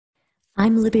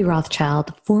I'm Libby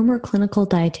Rothschild, former clinical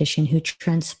dietitian who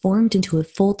transformed into a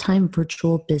full-time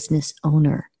virtual business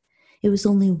owner. It was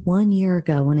only 1 year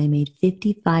ago when I made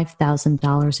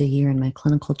 $55,000 a year in my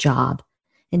clinical job,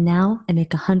 and now I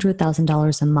make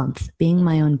 $100,000 a month being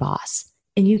my own boss.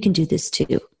 And you can do this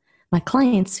too. My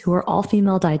clients, who are all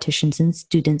female dietitians and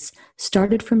students,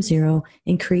 started from zero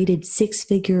and created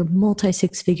six-figure,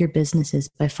 multi-six-figure businesses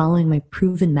by following my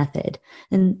proven method,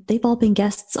 and they've all been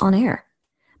guests on air.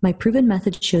 My proven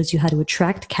method shows you how to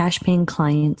attract cash-paying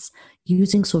clients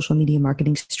using social media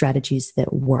marketing strategies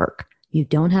that work. You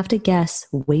don't have to guess,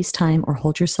 waste time, or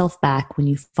hold yourself back when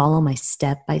you follow my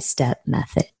step-by-step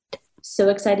method. So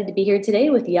excited to be here today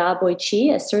with Yaa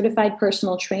Boakye, a certified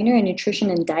personal trainer and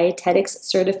nutrition and dietetics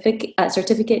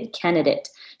certificate candidate.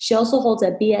 She also holds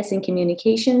a BS in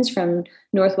communications from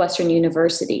Northwestern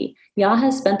University. Yaa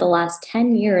has spent the last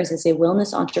 10 years as a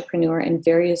wellness entrepreneur in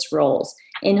various roles: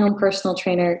 in-home personal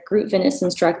trainer, group fitness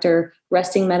instructor,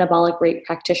 resting metabolic rate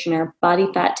practitioner, body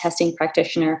fat testing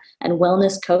practitioner, and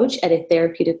wellness coach at a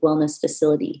therapeutic wellness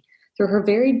facility. Through her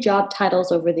varied job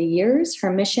titles over the years,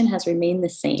 her mission has remained the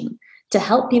same: to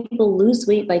help people lose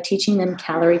weight by teaching them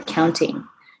calorie counting.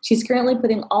 She's currently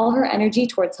putting all her energy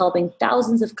towards helping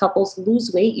thousands of couples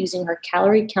lose weight using her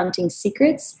calorie counting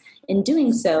secrets. In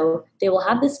doing so, they will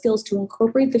have the skills to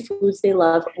incorporate the foods they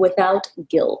love without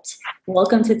guilt.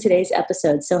 Welcome to today's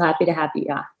episode. So happy to have you,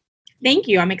 Yaa. Thank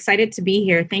you. I'm excited to be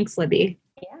here. Thanks, Libby.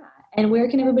 Yeah. And where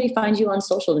can everybody find you on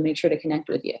social to make sure to connect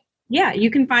with you? Yeah,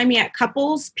 you can find me at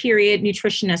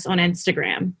couples.nutritionist on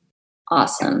Instagram.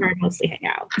 Awesome. Where I mostly hang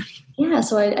out. Yeah,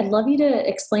 so I'd love you to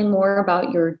explain more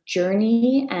about your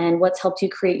journey and what's helped you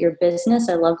create your business.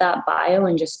 I love that bio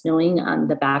and just knowing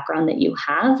the background that you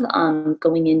have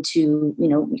going into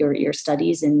your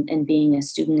studies and being a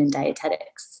student in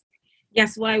dietetics.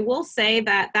 Yes, well, I will say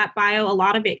that bio, a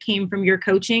lot of it came from your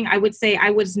coaching. I would say I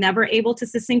was never able to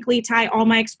succinctly tie all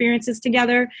my experiences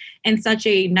together in such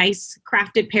a nice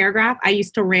crafted paragraph. I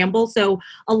used to ramble. So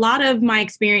a lot of my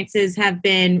experiences have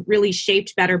been really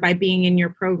shaped better by being in your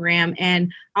program.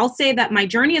 And I'll say that my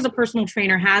journey as a personal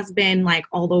trainer has been like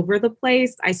all over the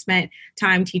place. I spent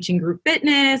time teaching group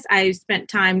fitness. I spent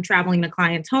time traveling to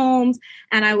clients' homes,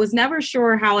 and I was never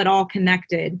sure how it all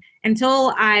connected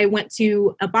until I went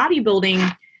to a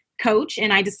bodybuilding coach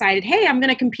and I decided, hey, I'm going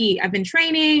to compete. I've been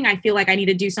training. I feel like I need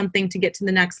to do something to get to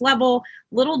the next level.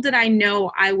 Little did I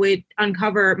know I would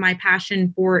uncover my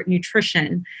passion for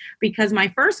nutrition, because my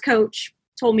first coach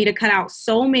told me to cut out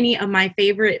so many of my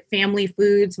favorite family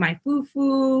foods, my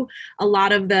fufu, a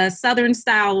lot of the Southern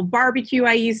style barbecue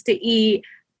I used to eat,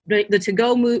 the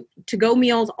to-go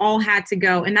meals all had to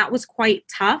go. And that was quite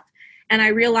tough. And I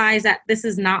realized that this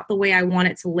is not the way I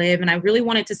wanted to live. And I really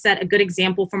wanted to set a good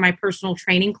example for my personal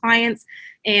training clients.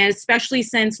 And especially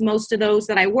since most of those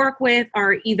that I work with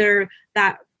are either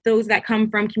those that come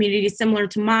from communities similar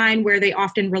to mine, where they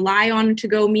often rely on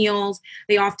to-go meals.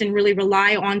 They often really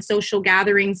rely on social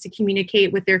gatherings to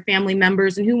communicate with their family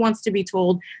members. And who wants to be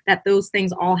told that those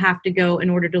things all have to go in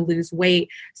order to lose weight?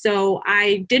 So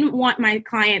I didn't want my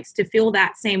clients to feel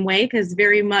that same way, because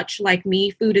very much like me,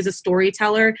 food is a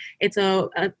storyteller. It's a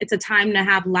time to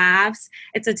have laughs.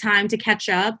 It's a time to catch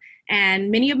up. And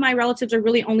many of my relatives are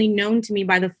really only known to me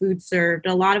by the food served.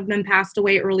 A lot of them passed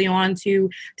away early on to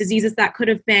diseases that could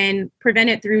have been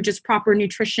prevented through just proper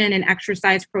nutrition and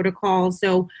exercise protocols.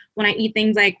 So when I eat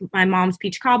things like my mom's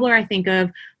peach cobbler, I think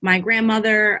of my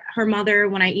grandmother, her mother.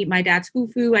 When I eat my dad's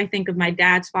fufu, I think of my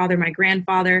dad's father, my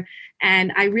grandfather.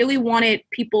 And I really wanted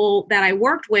people that I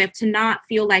worked with to not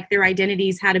feel like their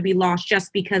identities had to be lost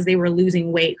just because they were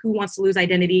losing weight. Who wants to lose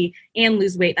identity and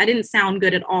lose weight? That didn't sound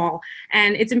good at all.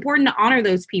 And it's important to honor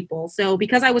those people. So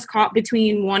because I was caught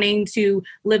between wanting to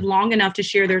live long enough to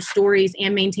share their stories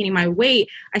and maintaining my weight,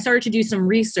 I started to do some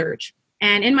research.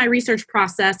 And in my research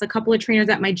process, a couple of trainers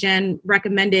at my gym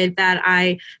recommended that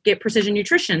I get precision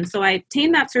nutrition. So I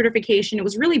obtained that certification. It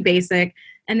was really basic.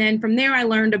 And then from there, I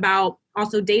learned about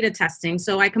also data testing.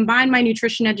 So I combined my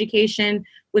nutrition education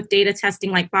with data testing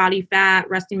like body fat,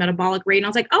 resting metabolic rate. And I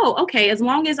was like, oh, okay, as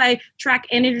long as I track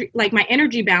energy, like my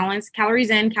energy balance, calories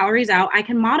in, calories out, I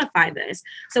can modify this.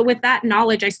 So with that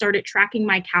knowledge, I started tracking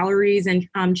my calories and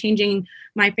changing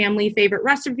my family favorite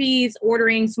recipes,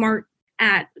 ordering smart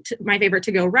my favorite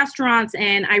to-go restaurants.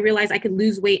 And I realized I could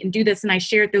lose weight and do this. And I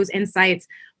shared those insights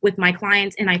with my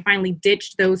clients. And I finally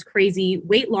ditched those crazy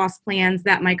weight loss plans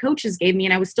that my coaches gave me.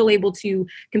 And I was still able to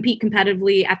compete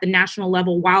competitively at the national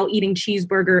level while eating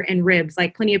cheeseburger and ribs.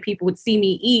 Like plenty of people would see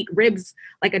me eat ribs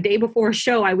like a day before a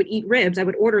show. I would eat ribs. I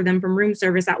would order them from room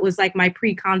service. That was like my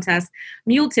pre-contest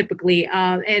meal typically.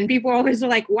 And people always are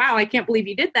like, wow, I can't believe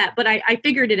you did that. But I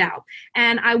figured it out.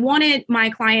 And I wanted my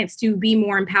clients to be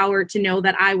more empowered to know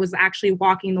that I was actually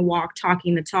walking the walk,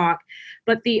 talking the talk.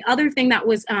 But the other thing that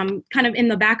was kind of in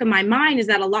the back of my mind is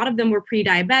that a lot of them were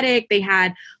pre-diabetic. They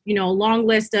had, a long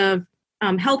list of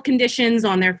health conditions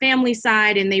on their family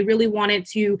side, and they really wanted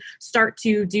to start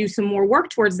to do some more work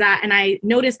towards that. And I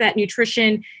noticed that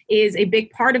nutrition is a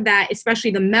big part of that,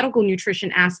 especially the medical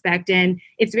nutrition aspect. And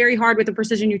it's very hard with a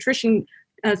precision nutrition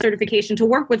certification to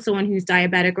work with someone who's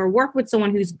diabetic, or work with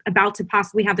someone who's about to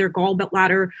possibly have their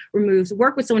gallbladder removed,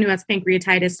 work with someone who has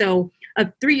pancreatitis. So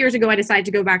 3 years ago, I decided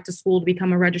to go back to school to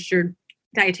become a registered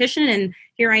dietitian. And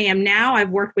here I am now. I've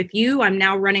worked with you. I'm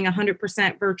now running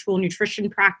 100% virtual nutrition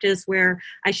practice where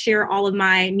I share all of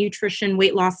my nutrition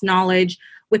weight loss knowledge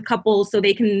with couples so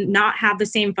they can not have the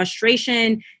same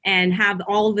frustration and have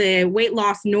all the weight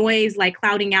loss noise like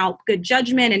clouding out good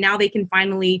judgment. And now they can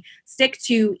finally stick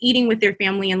to eating with their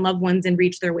family and loved ones and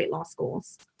reach their weight loss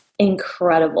goals.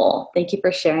 Incredible. Thank you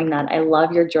for sharing that. I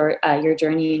love your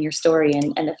journey and your story,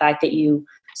 and the fact that you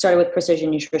started with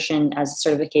precision nutrition as a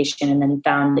certification and then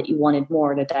found that you wanted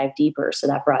more to dive deeper. So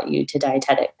that brought you to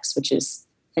dietetics, which is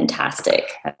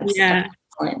fantastic. That's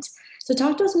excellent. So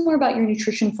talk to us more about your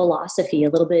nutrition philosophy, a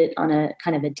little bit on a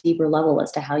kind of a deeper level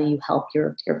as to how you help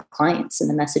your clients and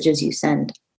the messages you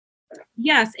send.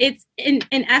 Yes, it's in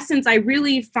essence, I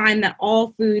really find that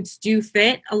all foods do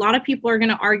fit. A lot of people are going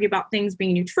to argue about things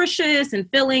being nutritious and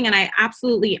filling, and I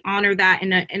absolutely honor that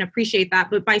and appreciate that.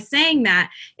 But by saying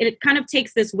that, it kind of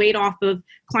takes this weight off of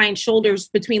clients' shoulders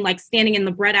between like standing in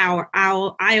the bread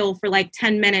aisle for like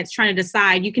 10 minutes trying to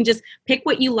decide. You can just pick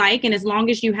what you like, and as long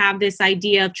as you have this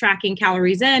idea of tracking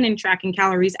calories in and tracking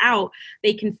calories out,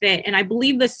 they can fit. And I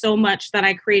believe this so much that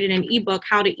I created an ebook,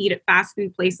 How to Eat at Fast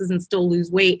Food Places and Still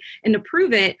Lose Weight. And to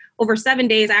prove it, over 7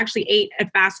 days, I actually ate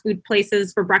at fast food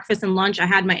places for breakfast and lunch. I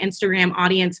had my Instagram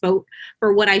audience vote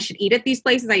for what I should eat at these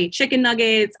places. I ate chicken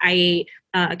nuggets. I ate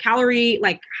calorie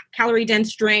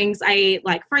dense drinks. I ate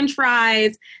like French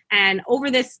fries. And over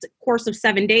this course of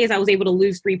 7 days, I was able to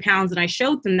lose 3 pounds, and I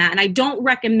showed them that. And I don't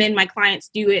recommend my clients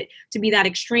do it to be that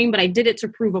extreme, but I did it to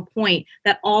prove a point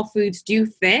that all foods do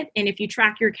fit. And if you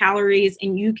track your calories,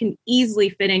 and you can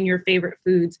easily fit in your favorite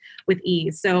foods with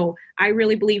ease. So I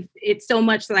really believe it so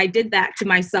much that I did that to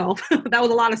myself. That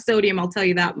was a lot of sodium, I'll tell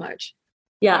you that much.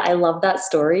 Yeah, I love that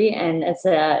story. And it's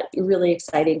really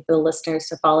exciting for the listeners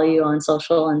to follow you on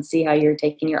social and see how you're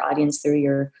taking your audience through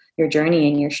your journey,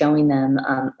 and you're showing them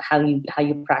how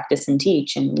you practice and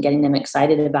teach and getting them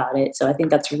excited about it. So I think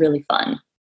that's really fun.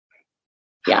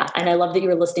 Yeah. And I love that you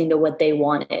were listening to what they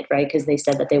wanted, right? Because they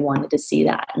said that they wanted to see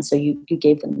that. And so you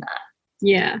gave them that.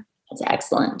 Yeah. That's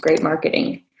excellent. Great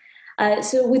marketing.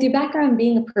 So with your background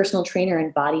being a personal trainer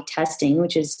and body testing,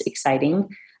 which is exciting,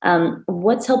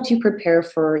 what's helped you prepare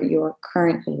for your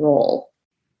current role?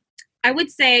 I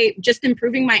would say just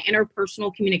improving my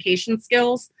interpersonal communication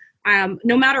skills.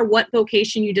 No matter what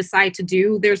vocation you decide to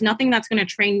do, there's nothing that's going to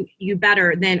train you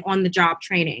better than on-the-job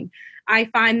training. I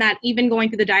find that even going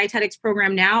through the dietetics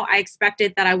program now, I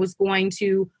expected that I was going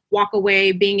to walk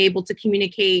away being able to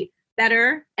communicate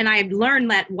better. And I've learned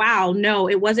that, wow, no,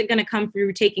 it wasn't going to come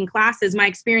through taking classes. My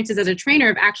experiences as a trainer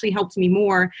have actually helped me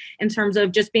more in terms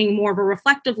of just being more of a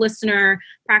reflective listener,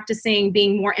 practicing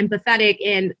being more empathetic.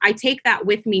 And I take that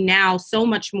with me now so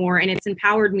much more. And it's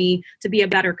empowered me to be a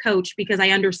better coach, because I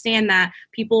understand that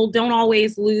people don't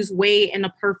always lose weight in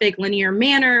a perfect linear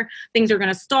manner. Things are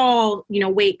going to stall,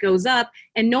 weight goes up.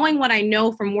 And knowing what I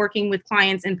know from working with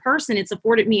clients in person, it's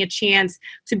afforded me a chance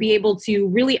to be able to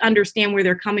really understand where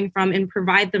they're coming from and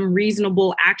provide them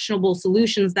reasonable, actionable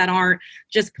solutions that aren't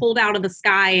just pulled out of the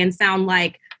sky and sound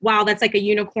like, wow, that's like a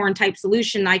unicorn type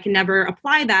solution. I can never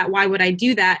apply that. Why would I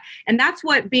do that? And that's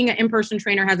what being an in-person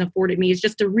trainer has afforded me, is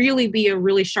just to really be a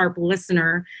really sharp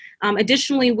listener.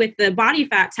 Additionally, with the body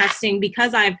fat testing,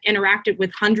 because I've interacted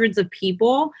with hundreds of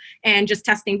people and just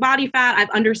testing body fat, I've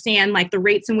understand like the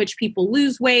rates in which people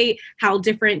lose weight, how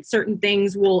different certain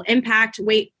things will impact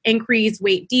weight increase,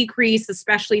 weight decrease,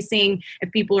 especially seeing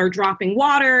if people are dropping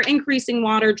water, increasing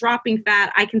water, dropping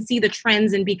fat. I can see the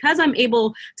trends. And because I'm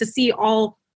able to see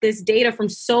all this data from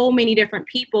so many different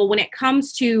people. When it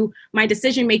comes to my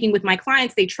decision making with my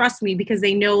clients, they trust me because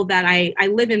they know that I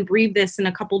live and breathe this in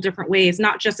a couple different ways,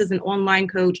 not just as an online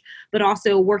coach, but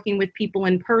also working with people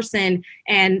in person.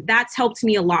 And that's helped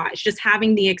me a lot. It's just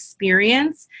having the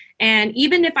experience. And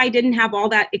even if I didn't have all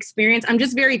that experience, I'm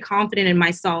just very confident in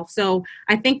myself. So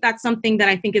I think that's something that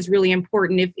I think is really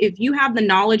important. If you have the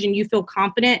knowledge and you feel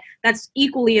confident, that's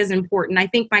equally as important. I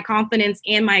think my confidence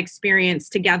and my experience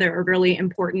together are really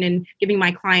important in giving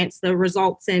my clients the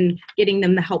results and getting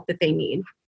them the help that they need.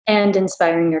 And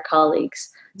inspiring your colleagues.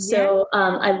 So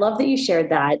I love that you shared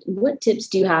that. What tips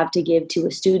do you have to give to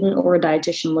a student or a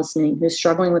dietitian listening who's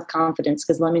struggling with confidence?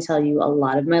 Because let me tell you, a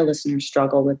lot of my listeners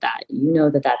struggle with that. You know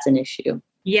that that's an issue.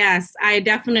 Yes, I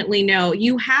definitely know.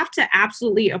 You have to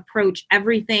absolutely approach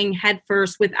everything head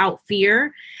first without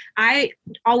fear. I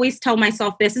always tell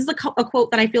myself this is a quote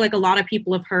that I feel like a lot of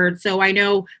people have heard. So I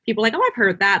know people are like, oh, I've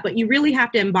heard that, but you really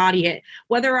have to embody it.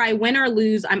 Whether I win or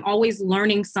lose, I'm always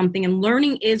learning something, and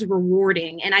learning is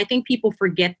rewarding. And I think people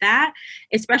forget that,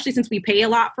 especially since we pay a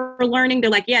lot for learning.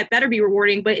 They're like, yeah, it better be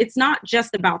rewarding, but it's not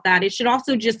just about that. It should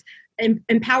also just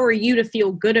empower you to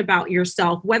feel good about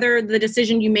yourself. Whether the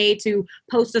decision you made to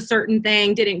post a certain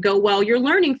thing didn't go well, you're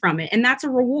learning from it. And that's a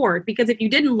reward, because if you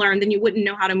didn't learn, then you wouldn't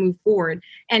know how to move forward.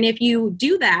 And if you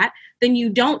do that, then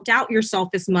you don't doubt yourself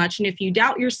as much. And if you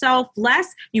doubt yourself less,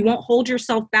 you won't hold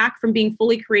yourself back from being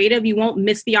fully creative. You won't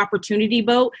miss the opportunity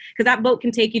boat, because that boat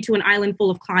can take you to an island full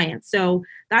of clients. So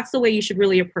that's the way you should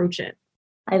really approach it.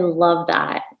 I love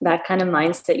that. That kind of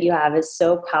mindset you have is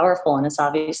so powerful. And it's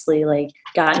obviously like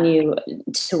gotten you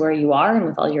to where you are, and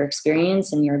with all your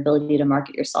experience and your ability to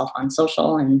market yourself on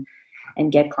social and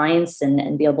get clients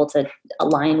and be able to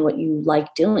align what you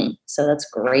like doing. So that's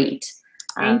great.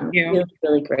 Thank you. Really,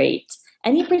 really great.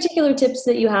 Any particular tips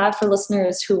that you have for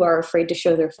listeners who are afraid to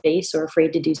show their face or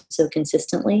afraid to do so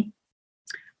consistently?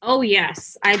 Oh,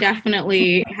 yes, I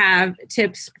definitely have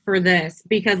tips for this,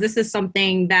 because this is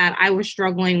something that I was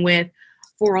struggling with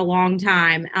for a long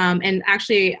time. And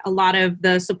actually, a lot of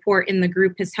the support in the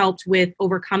group has helped with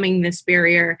overcoming this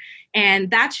barrier. And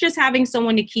that's just having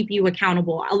someone to keep you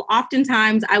accountable.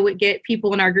 Oftentimes, I would get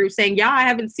people in our group saying, yeah, I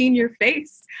haven't seen your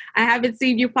face. I haven't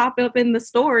seen you pop up in the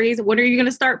stories. When are you going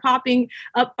to start popping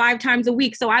up 5 times a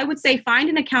week? So I would say find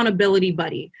an accountability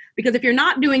buddy, because if you're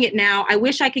not doing it now, I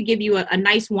wish I could give you a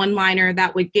nice one-liner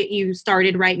that would get you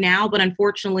started right now. But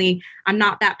unfortunately, I'm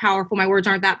not that powerful. My words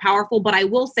aren't that powerful. But I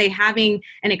will say having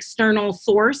an external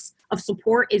source of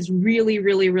support is really,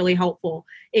 really, really helpful.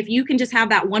 If you can just have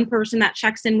that one person that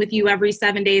checks in with you every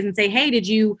 7 days and say, hey, did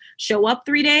you show up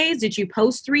 3 days? Did you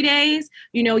post 3 days?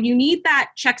 You know, you need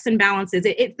that checks and balances.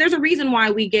 There's a reason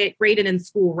why we get graded in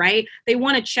school, right? They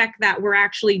want to check that we're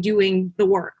actually doing the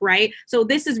work, right? So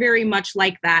this is very much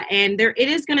like that. And it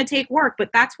is going to take work, but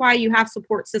that's why you have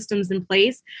support systems in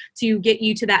place to get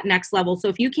you to that next level. So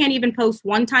if you can't even post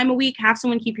 1 time a week, have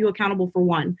someone keep you accountable for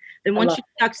 1. Then once you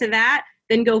stuck to that,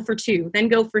 then go for 2, then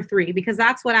go for 3, because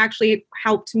that's what actually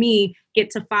helped me get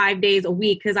to 5 days a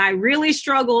week, because I really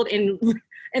struggled in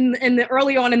the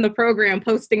early on in the program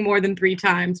posting more than 3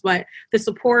 times, but the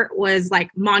support was like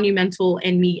monumental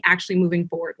in me actually moving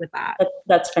forward with that.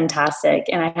 That's fantastic.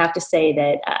 And I have to say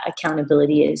that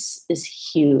accountability is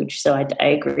huge. So I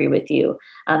agree with you.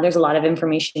 There's a lot of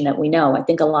information that we know. I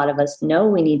think a lot of us know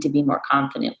we need to be more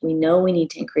confident. We know we need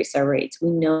to increase our rates.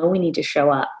 We know we need to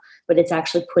show up. But it's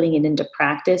actually putting it into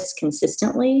practice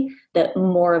consistently that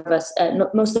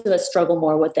most of us struggle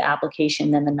more with the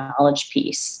application than the knowledge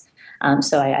piece.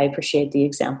 So I appreciate the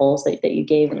examples that you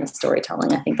gave in the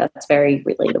storytelling. I think that's very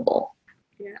relatable.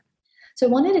 Yeah. So I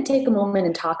wanted to take a moment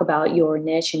and talk about your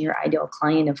niche and your ideal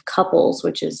client of couples,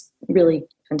 which is really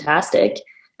fantastic.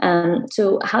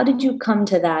 So how did you come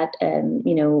to that,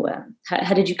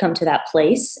 how did you come to that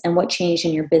place, and what changed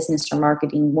in your business or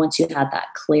marketing once you had that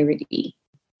clarity?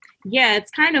 Yeah, it's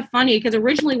kind of funny, because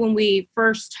originally when we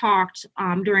first talked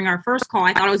during our first call,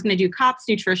 I thought I was going to do COPS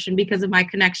nutrition because of my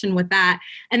connection with that.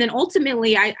 And then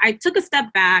ultimately I took a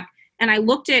step back and I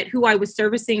looked at who I was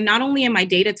servicing, not only in my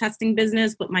data testing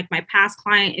business, but my past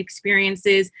client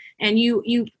experiences. And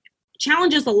you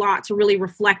challenges a lot to really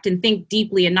reflect and think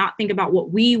deeply and not think about what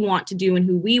we want to do and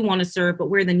who we want to serve, but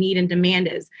where the need and demand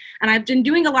is. And I've been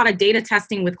doing a lot of data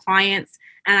testing with clients.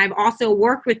 And I've also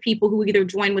worked with people who either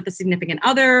join with a significant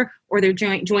other, or they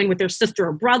join with their sister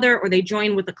or brother, or they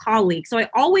join with a colleague. So I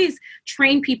always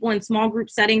train people in small group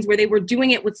settings where they were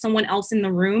doing it with someone else in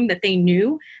the room that they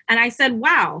knew. And I said,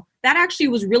 wow, that actually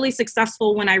was really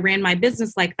successful when I ran my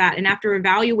business like that. And after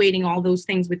evaluating all those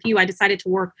things with you, I decided to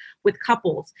work with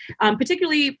couples.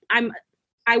 Particularly, I'm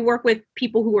I work with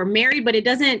people who are married, but it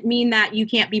doesn't mean that you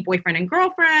can't be boyfriend and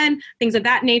girlfriend, things of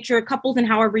that nature. Couples and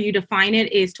however you define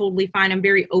it is totally fine. I'm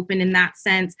very open in that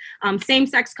sense.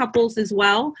 Same-sex couples as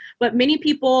well. But many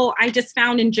people I just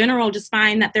found in general just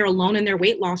find that they're alone in their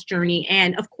weight loss journey.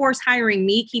 And of course, hiring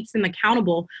me keeps them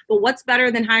accountable. But what's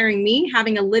better than hiring me?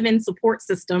 Having a live-in support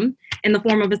system in the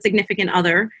form of a significant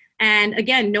other. And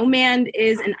again, no man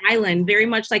is an island, very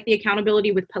much like the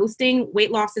accountability with posting. Weight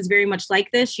loss is very much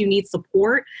like this. You need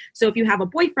support. So if you have a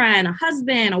boyfriend, a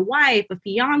husband, a wife, a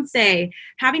fiance,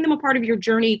 having them a part of your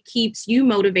journey keeps you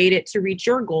motivated to reach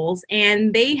your goals.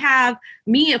 And they have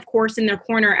me, of course, in their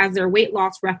corner as their weight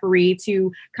loss referee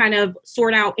to kind of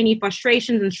sort out any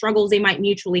frustrations and struggles they might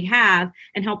mutually have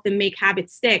and help them make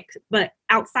habits stick. But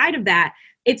outside of that,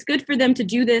 it's good for them to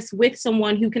do this with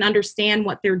someone who can understand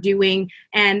what they're doing.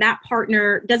 And that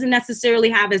partner doesn't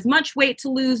necessarily have as much weight to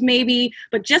lose, maybe,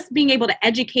 but just being able to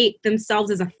educate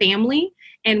themselves as a family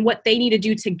and what they need to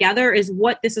do together is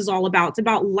what this is all about. It's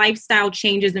about lifestyle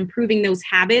changes, improving those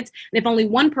habits. And if only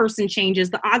one person changes,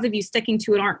 the odds of you sticking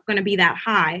to it aren't going to be that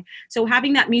high. So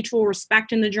having that mutual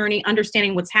respect in the journey,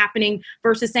 understanding what's happening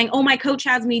versus saying, oh, my coach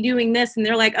has me doing this. And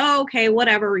they're like, oh, okay,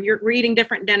 whatever. We're eating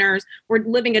different dinners. We're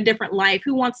living a different life.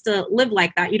 Who wants to live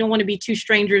like that? You don't want to be two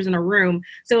strangers in a room.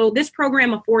 So this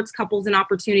program affords couples an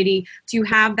opportunity to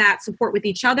have that support with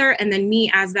each other. And then me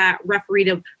as that referee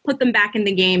to put them back in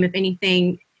the game if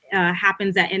anything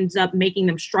happens that ends up making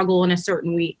them struggle in a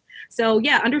certain week. So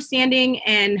yeah, understanding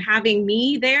and having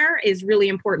me there is really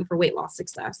important for weight loss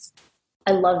success.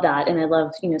 I love that. And I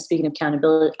love, speaking of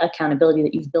accountability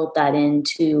that you've built that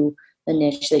into the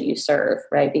niche that you serve,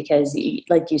 right? Because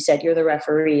like you said, you're the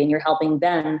referee and you're helping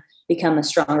them become a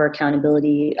stronger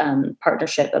accountability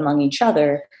partnership among each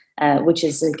other, which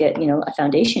is a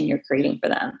foundation you're creating for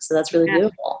them. So that's really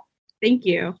beautiful. Thank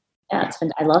you. Yeah,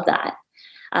 I love that.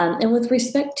 And with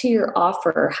respect to your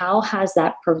offer, how has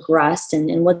that progressed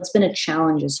and what's been a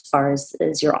challenge as far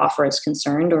as your offer is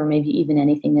concerned, or maybe even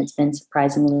anything that's been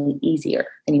surprisingly easier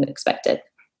than you expected?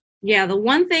 Yeah, the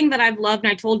one thing that I've loved,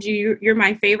 and I told you, you're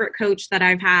my favorite coach that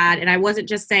I've had, and I wasn't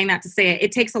just saying that to say it.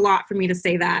 It takes a lot for me to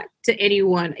say that to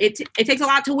anyone. It takes a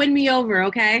lot to win me over,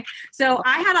 okay? So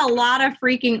I had a lot of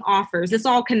freaking offers. This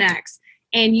all connects.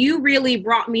 And you really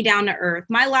brought me down to earth.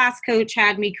 My last coach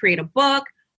had me create a book,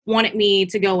 wanted me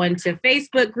to go into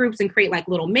Facebook groups and create like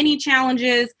little mini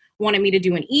challenges, wanted me to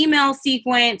do an email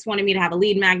sequence, wanted me to have a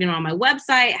lead magnet on my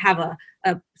website, have a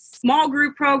small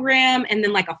group program, and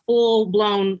then like a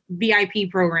full-blown VIP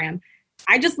program.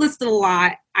 I just listed a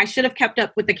lot. I should have kept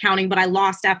up with the counting, but I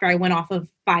lost after I went off of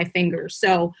 5 fingers.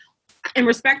 So in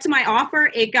respect to my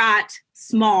offer, it got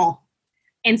small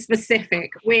and specific,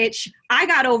 which I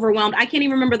got overwhelmed. I can't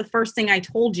even remember the first thing I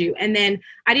told you. And then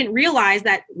I didn't realize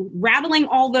that rattling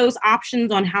all those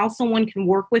options on how someone can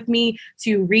work with me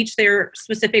to reach their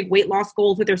specific weight loss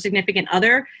goals with their significant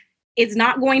other is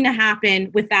not going to happen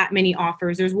with that many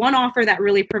offers. There's one offer that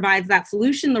really provides that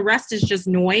solution. The rest is just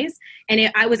noise.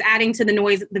 And I was adding to the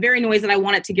noise, the very noise that I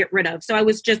wanted to get rid of. So I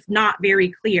was just not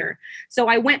very clear. So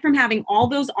I went from having all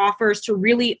those offers to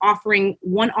really offering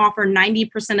one offer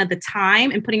 90% of the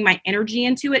time and putting my energy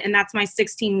into it. And that's my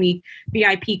 16-week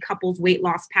VIP couples weight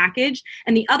loss package.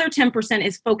 And the other 10%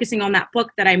 is focusing on that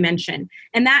book that I mentioned.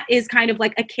 And that is kind of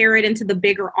like a carrot into the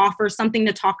bigger offer, something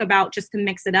to talk about just to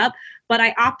mix it up. But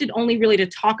I opted only really to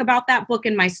talk about that book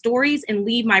in my stories and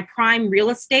leave my prime real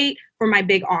estate for my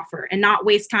big offer and not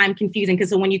waste time confusing. Because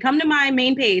so when you come to my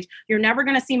main page, you're never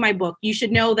going to see my book. You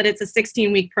should know that it's a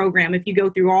 16-week program if you go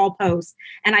through all posts.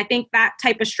 And I think that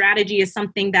type of strategy is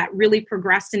something that really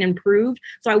progressed and improved.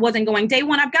 So I wasn't going, day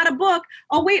one, I've got a book.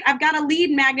 Oh, wait, I've got a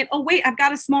lead magnet. Oh, wait, I've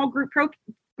got a small group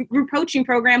coaching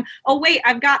program. Oh, wait,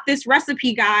 I've got this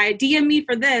recipe guide. DM me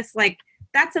for this. Like,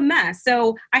 that's a mess.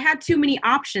 So I had too many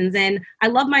options. And I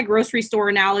love my grocery store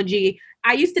analogy.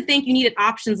 I used to think you needed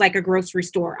options like a grocery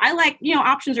store. I like,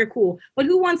 options are cool. But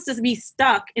who wants to be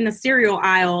stuck in the cereal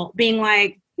aisle being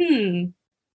like,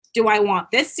 do I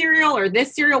want this cereal or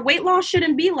this cereal? Weight loss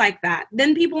shouldn't be like that.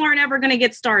 Then people aren't ever going to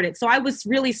get started. So I was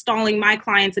really stalling my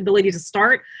clients' ability to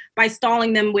start by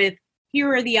stalling them with,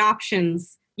 here are the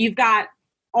options. You've got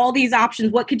all these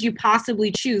options. What could you possibly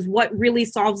choose? What really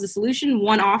solves the solution?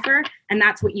 One offer. And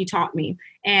that's what you taught me.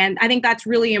 And I think that's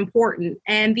really important.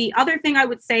 And the other thing I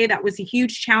would say that was a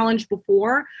huge challenge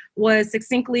before was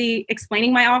succinctly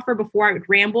explaining my offer before I would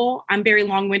ramble. I'm very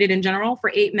long-winded in general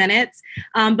for 8 minutes,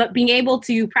 but being able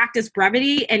to practice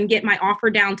brevity and get my offer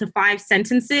down to 5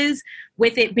 sentences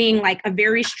with it being like a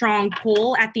very strong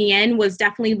pull at the end was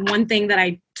definitely one thing that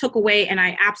I took away. And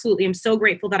I absolutely am so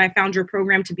grateful that I found your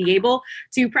program to be able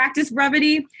to practice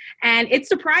brevity. And it's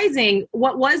surprising.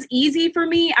 What was easy for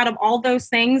me out of all those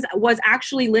things was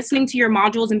actually listening to your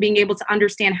modules and being able to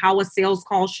understand how a sales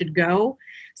call should go.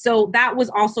 So that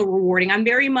was also rewarding. I'm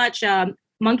very much a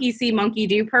monkey see, monkey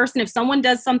do person. If someone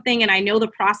does something and I know the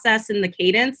process and the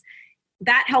cadence,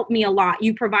 that helped me a lot,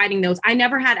 you providing those. I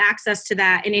never had access to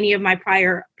that in any of my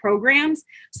prior programs.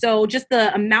 So just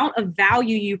the amount of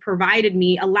value you provided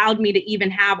me allowed me to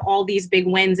even have all these big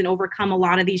wins and overcome a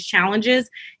lot of these challenges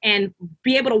and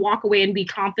be able to walk away and be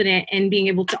confident in being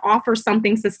able to offer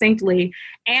something succinctly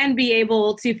and be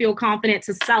able to feel confident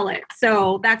to sell it.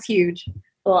 So that's huge.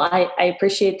 Well, I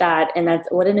appreciate that. And that's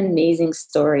what an amazing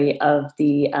story of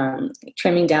the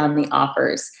trimming down the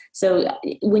offers. So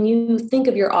when you think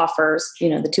of your offers,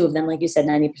 the two of them, like you said,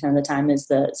 90% of the time is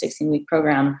the 16-week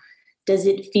program. Does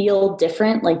it feel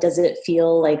different? Like, does it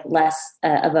feel like less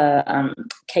of a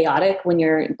chaotic when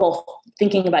you're both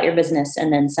thinking about your business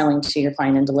and then selling to your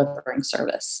client and delivering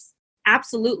service?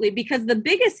 Absolutely. Because the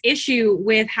biggest issue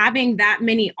with having that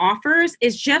many offers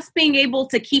is just being able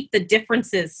to keep the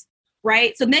differences.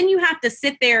 Right? So then you have to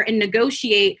sit there and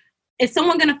negotiate. Is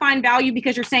someone going to find value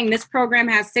because you're saying this program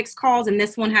has 6 calls and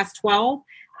this one has 12?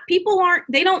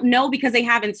 They don't know because they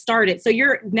haven't started. So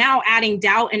you're now adding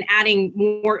doubt and adding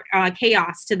more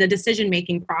chaos to the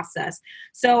decision-making process.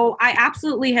 So I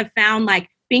absolutely have found like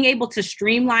being able to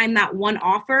streamline that one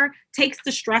offer takes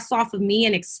the stress off of me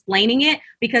and explaining it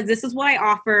because this is what I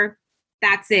offer.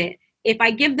 That's it. If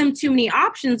I give them too many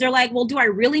options, they're like, well, do I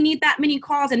really need that many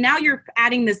calls? And now you're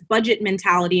adding this budget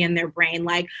mentality in their brain.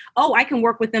 Like, oh, I can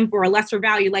work with them for a lesser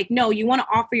value. Like, no, you want to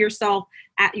offer yourself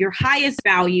at your highest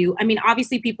value. I mean,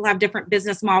 obviously people have different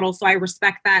business models. So I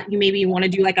respect that. You want to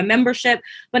do like a membership,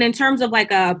 but in terms of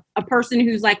like a person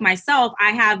who's like myself,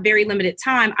 I have very limited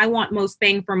time. I want most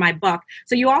bang for my buck.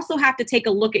 So you also have to take a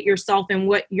look at yourself and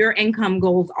what your income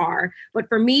goals are. But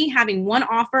for me, having one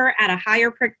offer at a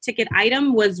higher per ticket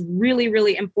item was really,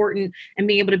 really important and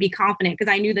being able to be confident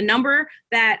because I knew the number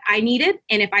that I needed.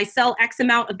 And if I sell X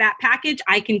amount of that package,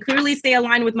 I can clearly stay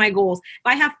aligned with my goals.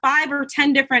 If I have 5 or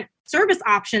 10 different service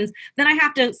options, then I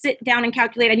have to sit down and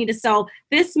calculate. I need to sell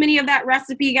this many of that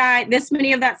recipe guide, this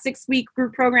many of that 6-week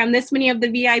group program, this many of the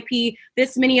VIP,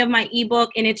 this many of my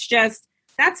ebook. And it's just,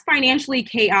 that's financially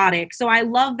chaotic. So I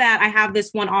love that I have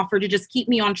this one offer to just keep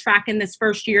me on track in this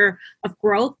first year of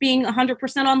growth, being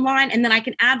 100% online. And then I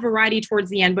can add variety towards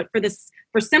the end. But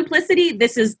for simplicity,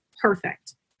 this is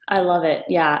perfect. I love it.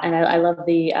 Yeah. And I love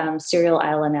the cereal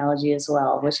aisle analogy as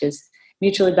well, which is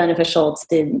mutually beneficial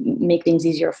to make things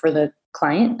easier for the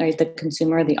client, or the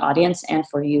consumer, the audience, and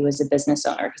for you as a business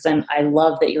owner. Because I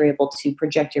love that you're able to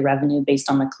project your revenue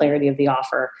based on the clarity of the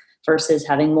offer versus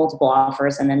having multiple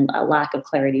offers and then a lack of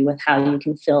clarity with how you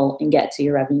can fill and get to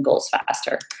your revenue goals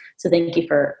faster. So thank you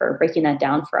for breaking that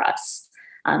down for us.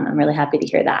 I'm really happy to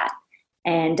hear that.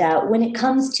 And when it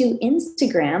comes to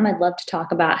Instagram, I'd love to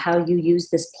talk about how you use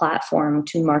this platform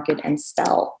to market and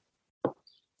sell.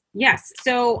 Yes.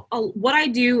 So what I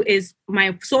do is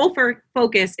my sole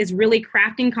focus is really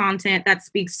crafting content that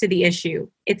speaks to the issue.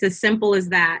 It's as simple as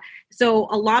that. So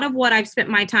a lot of what I've spent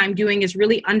my time doing is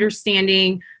really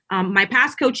understanding my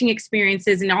past coaching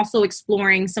experiences and also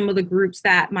exploring some of the groups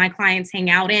that my clients hang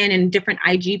out in and different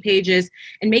IG pages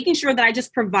and making sure that I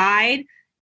just provide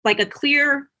like a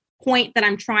clear point that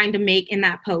I'm trying to make in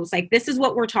that post. Like, this is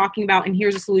what we're talking about, and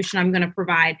here's a solution I'm going to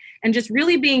provide. And just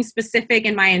really being specific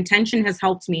and my intention has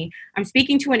helped me. I'm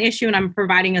speaking to an issue and I'm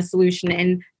providing a solution.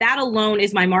 And that alone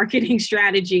is my marketing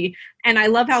strategy. And I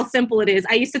love how simple it is.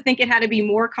 I used to think it had to be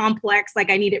more complex. Like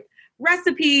I needed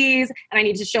recipes and I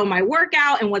need to show my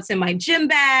workout and what's in my gym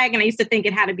bag. And I used to think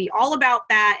it had to be all about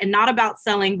that and not about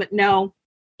selling, but no,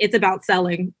 it's about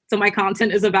selling. So my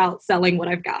content is about selling what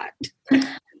I've got.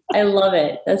 I love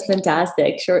it. That's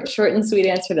fantastic. Short and sweet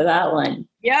answer to that one.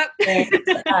 Yep.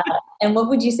 And what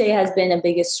would you say has been a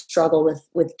biggest struggle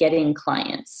with getting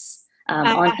clients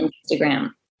on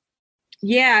Instagram?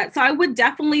 Yeah. So I would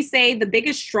definitely say the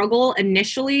biggest struggle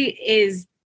initially is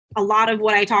a lot of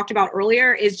what I talked about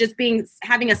earlier is just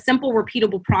having a simple,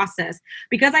 repeatable process.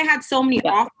 Because I had so many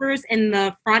offers in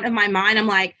the front of my mind, I'm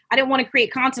like, I didn't want to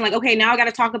create content like, okay, now I got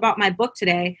to talk about my book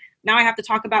today. Now I have to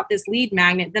talk about this lead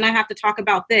magnet. Then I have to talk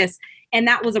about this. And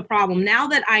that was a problem. Now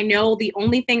that I know the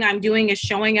only thing I'm doing is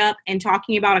showing up and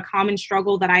talking about a common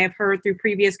struggle that I have heard through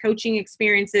previous coaching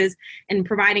experiences and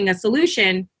providing a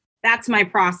solution, That's my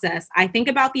process. I think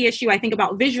about the issue. I think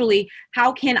about visually,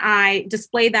 how can I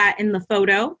display that in the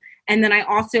photo? And then I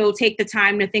also take the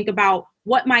time to think about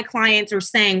what my clients are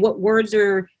saying, what words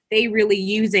are they really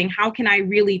using? How can I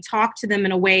really talk to them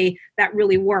in a way that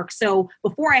really works? So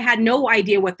before, I had no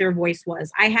idea what their voice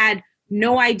was. I had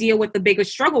no idea what the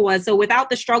biggest struggle was. So without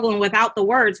the struggle and without the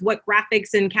words, what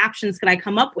graphics and captions could I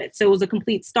come up with? So it was a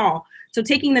complete stall. So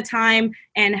taking the time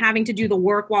and having to do the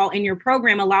work while in your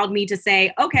program allowed me to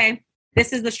say, okay,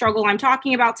 this is the struggle I'm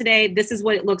talking about today. This is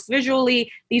what it looks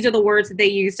visually. These are the words that they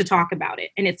use to talk about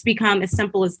it. And it's become as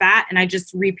simple as that. And I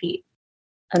just repeat.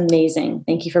 Amazing.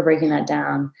 Thank you for breaking that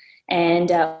down. And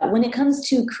when it comes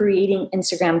to creating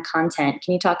Instagram content,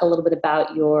 can you talk a little bit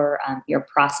about your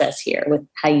process here with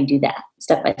how you do that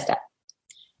step by step?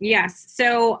 Yes.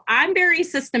 So I'm very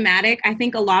systematic. I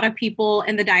think a lot of people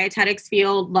in the dietetics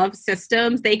field love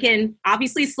systems. They can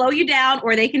obviously slow you down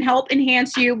or they can help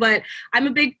enhance you, but I'm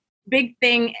a big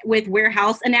thing with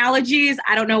warehouse analogies.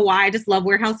 I don't know why. I just love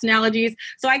warehouse analogies.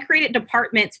 So I created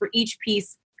departments for each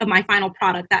piece of my final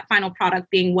product, that final product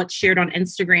being what's shared on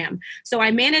Instagram. So I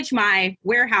manage my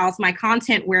warehouse, my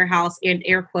content warehouse in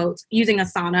air quotes using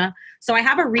Asana. So I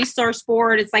have a resource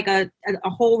board. It's like a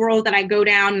whole row that I go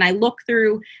down and I look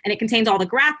through, and it contains all the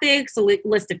graphics, a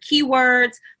list of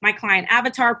keywords, my client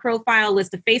avatar profile,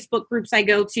 list of Facebook groups I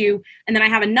go to. And then I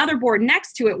have another board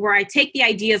next to it where I take the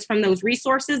ideas from those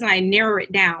resources and I narrow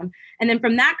it down. And then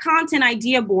from that content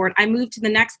idea board, I move to the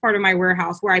next part of my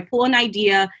warehouse where I pull an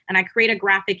idea and I create a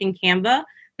graphic in Canva.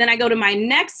 Then I go to my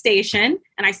next station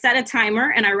and I set a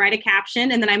timer and I write a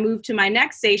caption. And then I move to my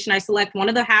next station. I select one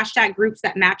of the hashtag groups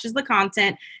that matches the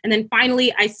content. And then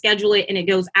finally, I schedule it and it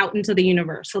goes out into the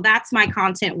universe. So that's my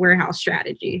content warehouse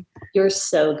strategy. You're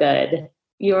so good.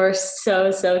 You're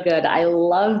so good. I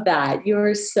love that.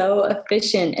 You're so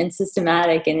efficient and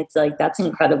systematic. And it's like, that's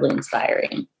incredibly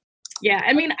inspiring. Yeah,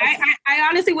 I mean, I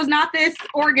honestly was not this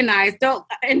organized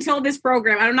until this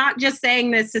program. I'm not just saying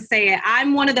this to say it.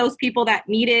 I'm one of those people that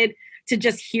needed to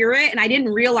just hear it, and I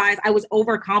didn't realize I was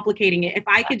overcomplicating it. If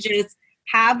I could just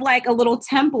have like a little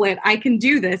template, I can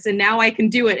do this, and now I can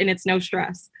do it, and it's no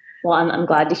stress. Well, I'm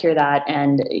glad to hear that,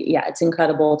 and yeah, it's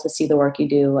incredible to see the work you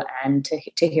do and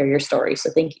to hear your story.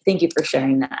 So thank you for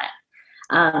sharing that.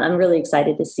 I'm really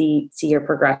excited to see your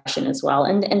progression as well,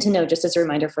 and to know, just as a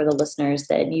reminder for the listeners,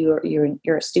 that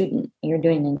you're a student. You're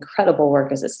doing incredible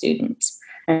work as a student,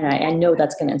 and I know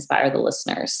that's going to inspire the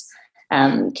listeners.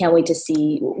 Can't wait to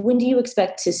see. When do you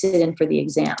expect to sit in for the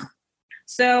exam?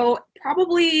 So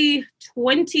probably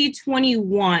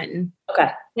 2021.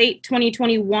 Okay. Late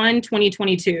 2021,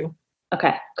 2022.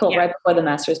 Okay, cool. Yeah. Right before the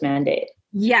master's mandate.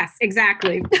 Yes,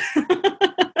 exactly.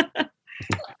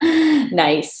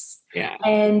 Nice. Yeah.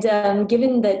 And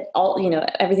given that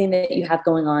everything that you have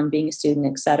going on, being a student,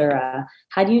 et cetera,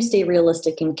 how do you stay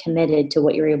realistic and committed to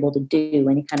what you're able to do?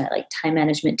 Any kind of like time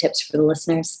management tips for the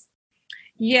listeners?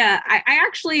 Yeah, I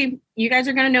actually, you guys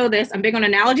are going to know this. I'm big on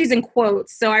analogies and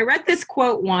quotes. So I read this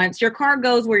quote once: your car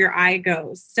goes where your eye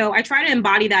goes. So I try to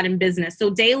embody that in business. So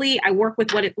daily, I work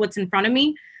with what's in front of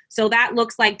me. So that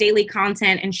looks like daily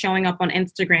content and showing up on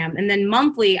Instagram. And then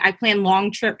monthly, I plan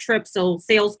long trips, so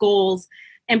sales goals,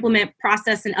 implement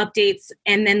process and updates.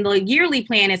 And then the yearly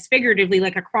plan is figuratively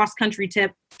like a cross-country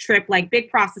trip, like big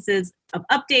processes of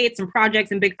updates and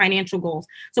projects and big financial goals.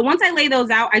 So once I lay those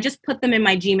out, I just put them in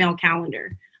my Gmail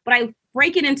calendar. But I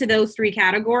break it into those three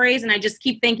categories, and I just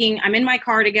keep thinking, I'm in my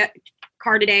car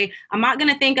today. I'm not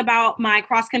going to think about my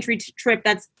cross-country trip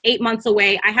that's 8 months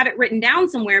away. I have it written down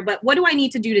somewhere, but what do I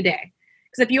need to do today?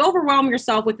 Because if you overwhelm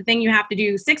yourself with the thing you have to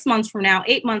do 6 months from now,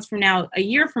 8 months from now, a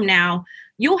year from now,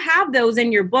 you'll have those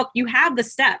in your book. You have the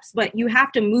steps, but you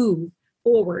have to move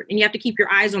forward, and you have to keep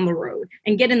your eyes on the road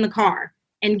and get in the car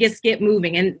and just get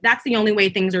moving. And that's the only way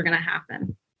things are going to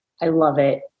happen. I love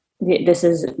it. This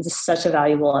is such a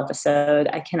valuable episode.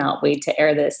 I cannot wait to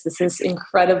air this. This is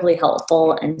incredibly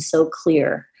helpful and so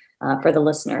clear for the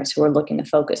listeners who are looking to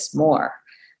focus more.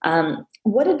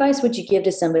 What advice would you give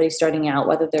to somebody starting out,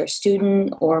 whether they're a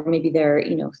student or maybe they're,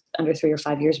 under 3 or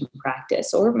 5 years in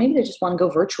practice, or maybe they just want to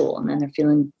go virtual and then they're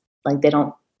feeling like they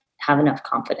don't have enough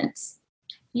confidence?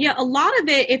 Yeah, a lot of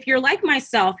it, if you're like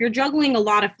myself, you're juggling a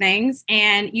lot of things,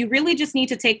 and you really just need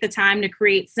to take the time to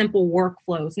create simple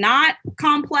workflows, not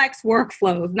complex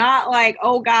workflows, not like,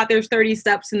 oh God, there's 30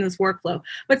 steps in this workflow,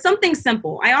 but something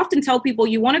simple. I often tell people,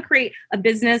 you want to create a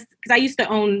business, because I used to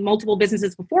own multiple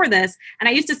businesses before this. And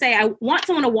I used to say, I want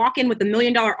someone to walk in with $1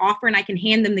 million offer and I can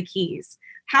hand them the keys.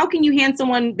 How can you hand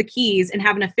someone the keys and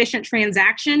have an efficient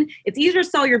transaction? It's easier to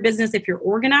sell your business if you're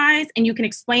organized and you can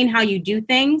explain how you do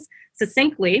things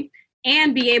succinctly.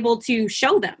 and be able to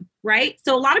show them, right?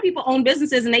 So a lot of people own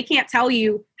businesses and they can't tell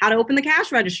you how to open the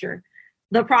cash register,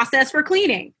 the process for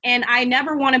cleaning. And I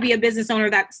never want to be a business owner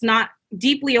that's not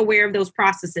deeply aware of those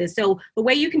processes. So the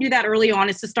way you can do that early on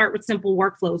is to start with simple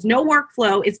workflows. No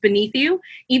workflow is beneath you,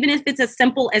 even if it's as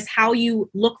simple as how you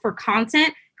look for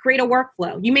content. Create a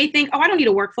workflow. You may think, oh, I don't need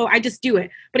a workflow, I just do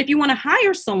it. But if you want to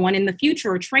hire someone in the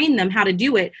future or train them how to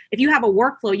do it, if you have a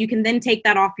workflow, you can then take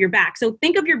that off your back. So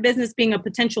think of your business being a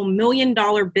potential $1 million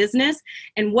business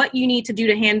and what you need to do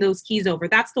to hand those keys over.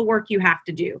 That's the work you have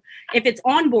to do. If it's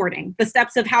onboarding, the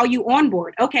steps of how you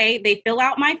onboard. Okay, they fill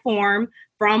out my form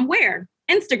from where?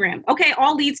 Instagram. Okay,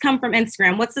 all leads come from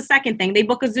Instagram. What's the second thing? They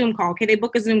book a Zoom call. Okay, they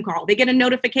book a Zoom call. They get a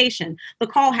notification. The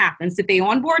call happens. Did they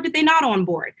onboard? Did they not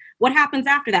onboard? What happens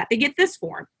after that? They get this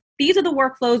form. These are the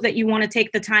workflows that you want to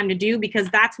take the time to do because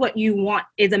that's what you want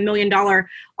is $1 million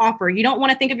offer. You don't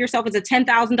want to think of yourself as a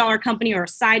 $10,000 company or a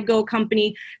side go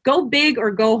company. Go big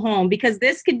or go home because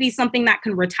this could be something that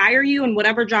can retire you and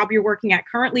whatever job you're working at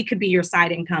currently could be your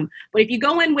side income. But if you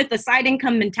go in with a side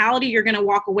income mentality, you're going to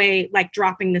walk away like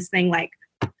dropping this thing like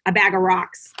a bag of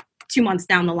rocks 2 months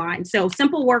down the line. So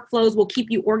simple workflows will keep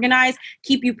you organized,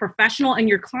 keep you professional, and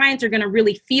your clients are going to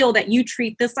really feel that you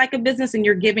treat this like a business and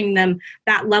you're giving them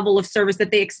that level of service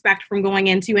that they expect from going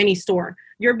into any store.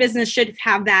 Your business should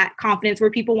have that confidence where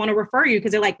people want to refer you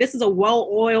because they're like, this is a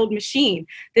well-oiled machine.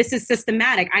 This is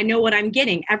systematic. I know what I'm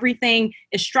getting. Everything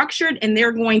is structured and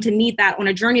they're going to need that on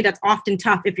a journey that's often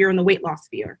tough if you're in the weight loss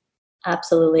sphere.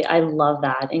 Absolutely. I love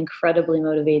that. Incredibly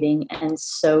motivating and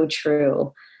so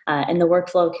true. And the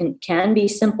workflow can be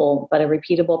simple, but a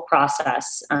repeatable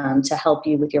process to help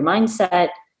you with your mindset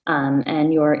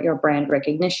and your brand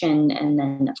recognition, and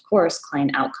then, of course,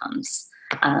 client outcomes.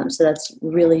 So that's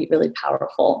really, really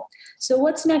powerful. So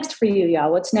what's next for you, Yaa?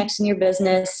 What's next in your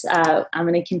business? I'm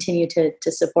going to continue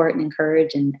to support and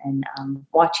encourage and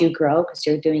watch you grow because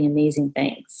you're doing amazing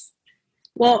things.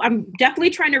 Well, I'm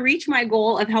definitely trying to reach my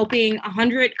goal of helping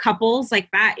 100 couples.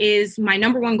 Like that is my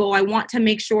number one goal. I want to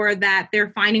make sure that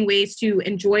they're finding ways to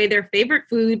enjoy their favorite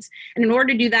foods. And in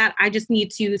order to do that, I just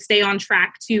need to stay on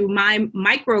track to my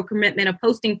micro commitment of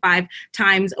posting 5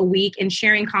 times a week and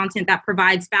sharing content that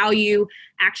provides value,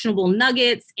 actionable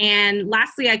nuggets. And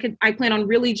lastly, I plan on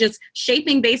really just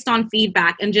shaping based on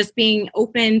feedback and just being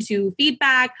open to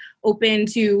feedback, open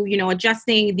to,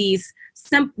 adjusting these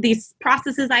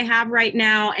processes I have right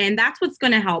now. And that's what's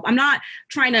going to help. I'm not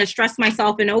trying to stress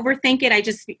myself and overthink it. I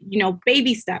just,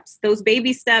 baby steps. Those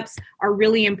baby steps are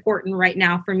really important right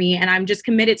now for me. And I'm just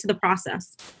committed to the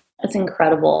process. That's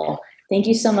incredible. Thank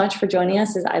you so much for joining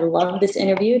us. I love this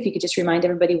interview. If you could just remind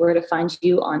everybody where to find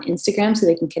you on Instagram so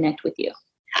they can connect with you.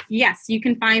 Yes, you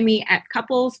can find me at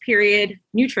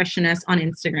couples.nutritionist on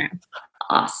Instagram.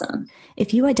 Awesome.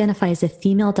 If you identify as a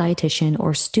female dietitian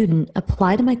or student,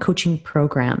 apply to my coaching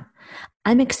program.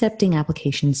 I'm accepting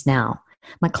applications now.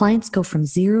 My clients go from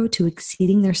 0 to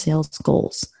exceeding their sales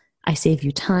goals. I save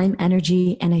you time,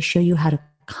 energy, and I show you how to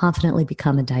confidently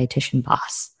become a dietitian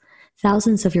boss.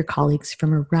 Thousands of your colleagues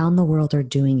from around the world are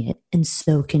doing it, and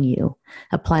so can you.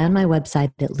 Apply on my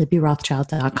website at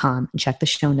libbyrothschild.com and check the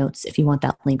show notes if you want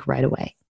that link right away.